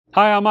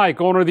Hi, I'm Mike,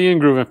 owner of the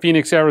In-Groove in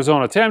Phoenix,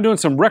 Arizona. Today I'm doing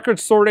some Record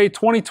Store Day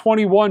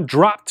 2021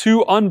 Drop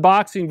 2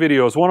 unboxing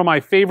videos. One of my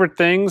favorite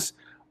things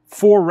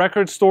for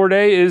Record Store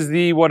Day is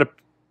what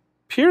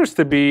appears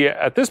to be,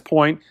 at this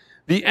point,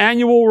 the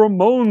annual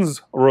Ramones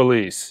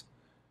release.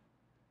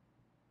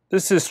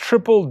 This is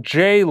Triple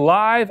J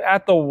Live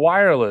at the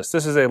Wireless.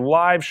 This is a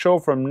live show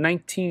from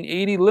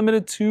 1980,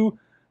 limited to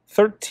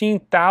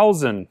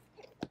 13,000.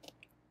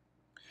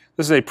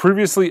 This is a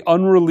previously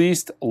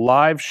unreleased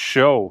live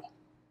show.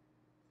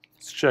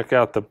 Let's check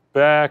out the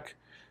back.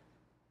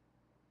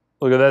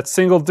 Look at that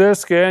single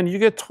disc, and you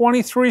get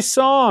 23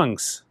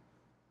 songs.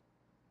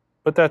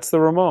 But that's the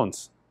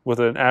Ramones, with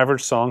an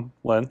average song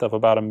length of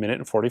about 1 minute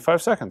and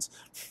 45 seconds.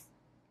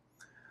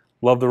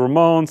 Love the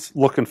Ramones.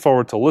 Looking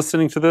forward to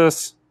listening to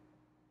this.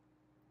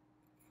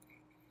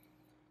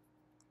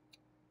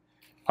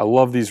 I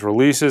love these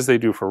releases they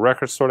do for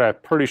Record Store Day. I'm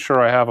pretty sure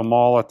I have them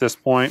all at this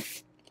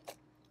point.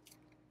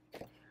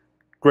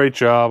 Great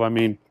job. I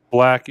mean,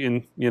 black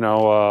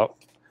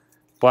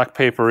black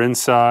paper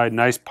inside,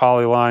 nice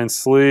polyline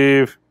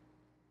sleeve.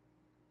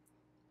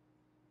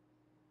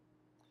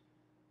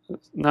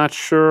 Not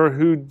sure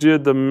who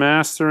did the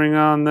mastering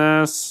on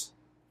this.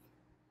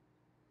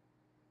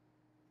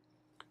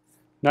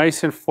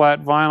 Nice and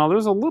flat vinyl.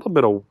 There's a little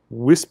bit of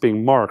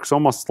wisping marks,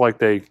 almost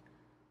like I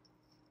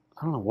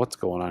don't know what's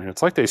going on here.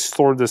 It's like they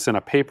stored this in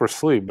a paper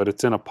sleeve, but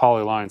it's in a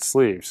polyline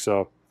sleeve.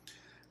 So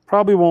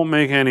probably won't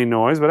make any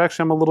noise, but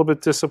actually I'm a little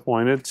bit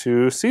disappointed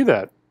to see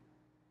that.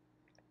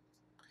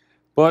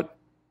 But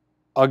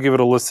I'll give it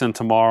a listen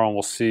tomorrow and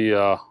we'll see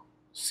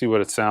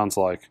what it sounds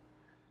like.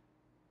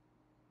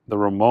 The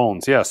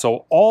Ramones. Yeah,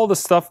 so all the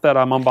stuff that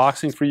I'm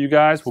unboxing for you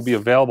guys will be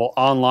available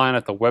online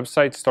at the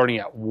website starting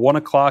at 1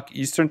 o'clock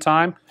Eastern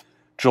Time,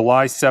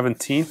 July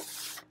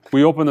 17th.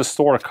 We open the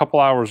store a couple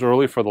hours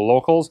early for the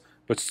locals,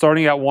 but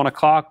starting at 1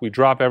 o'clock, we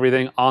drop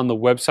everything on the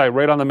website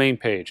right on the main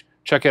page.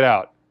 Check it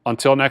out.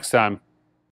 Until next time.